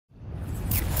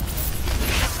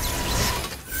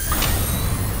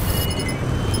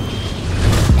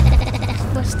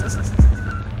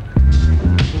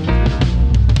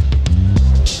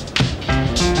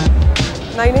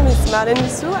Marlène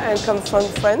Huissoud and come from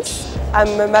France.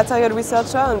 I'm a material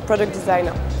researcher and product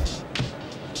designer.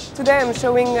 Today I'm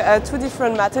showing two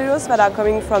different materials that are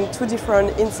coming from two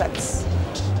different insects.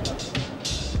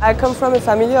 I come from a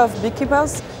family of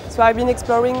beekeepers, so I've been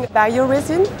exploring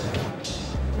bio-resin.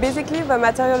 Basically the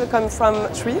material comes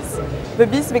from trees. The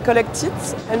bees they collect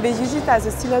it and they use it as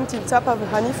a sealant on top of a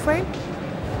honey frame.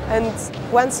 And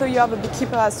once a year the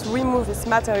beekeeper has to remove this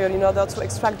material in order to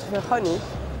extract the honey.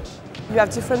 You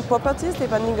have different properties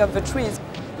depending on the trees.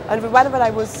 And the one that I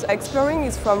was exploring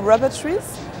is from rubber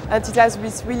trees, and it has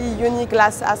this really unique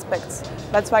glass aspects.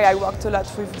 That's why I worked a lot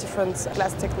with different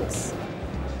glass techniques.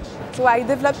 So I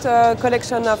developed a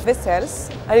collection of vessels,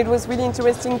 and it was really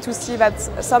interesting to see that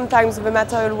sometimes the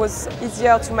material was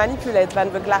easier to manipulate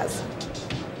than the glass.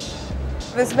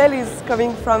 The smell is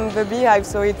coming from the beehive,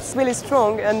 so it's really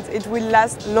strong and it will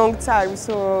last a long time.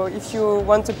 So if you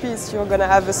want a piece, you're gonna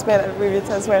have a smell with it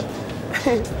as well.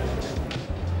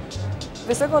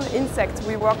 The second insect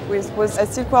we worked with was a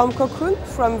silkworm cocoon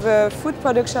from the food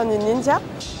production in India.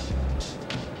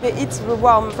 They eat the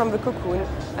worm from the cocoon,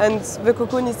 and the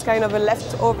cocoon is kind of a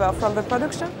leftover from the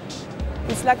production.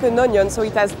 It's like an onion, so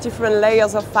it has different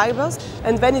layers of fibers,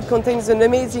 and then it contains an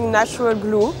amazing natural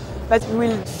glue that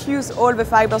will fuse all the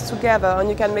fibers together, and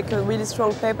you can make a really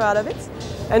strong paper out of it.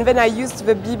 And then I used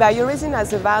the bee bio-resin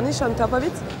as a varnish on top of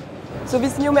it. So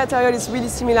this new material is really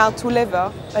similar to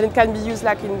leather, and it can be used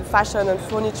like in fashion and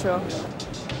furniture.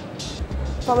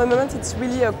 For the moment, it's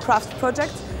really a craft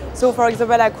project. So for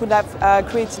example, I could have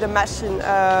created a machine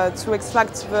to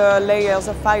extract the layers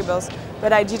of fibers,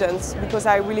 but I didn't, because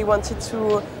I really wanted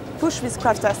to push this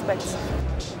craft aspect.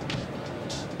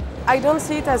 I don't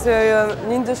see it as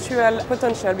an industrial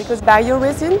potential, because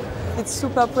bio-resin, it's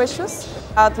super precious,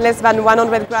 at less than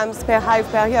 100 grams per hive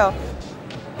per year.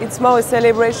 It's more a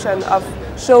celebration of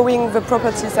showing the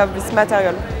properties of this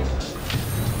material.